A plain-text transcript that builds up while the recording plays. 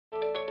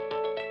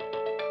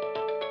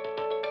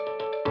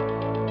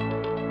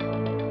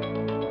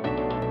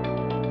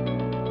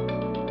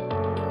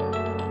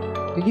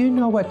Do you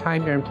know what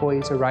time your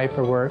employees arrive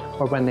for work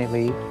or when they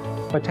leave?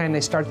 What time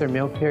they start their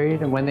meal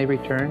period and when they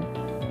return?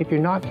 If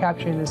you're not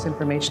capturing this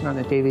information on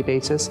a daily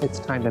basis, it's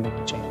time to make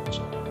a change.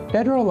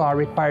 Federal law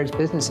requires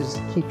businesses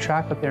to keep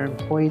track of their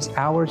employees'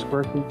 hours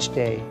worked each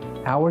day,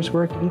 hours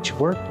worked each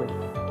work week,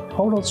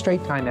 total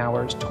straight time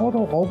hours,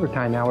 total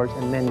overtime hours,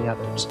 and many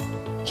others.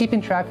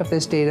 Keeping track of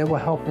this data will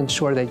help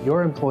ensure that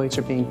your employees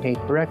are being paid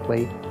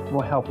correctly and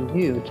will help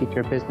you keep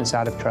your business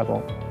out of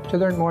trouble. To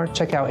learn more,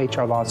 check out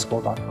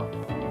hrlawschool.com.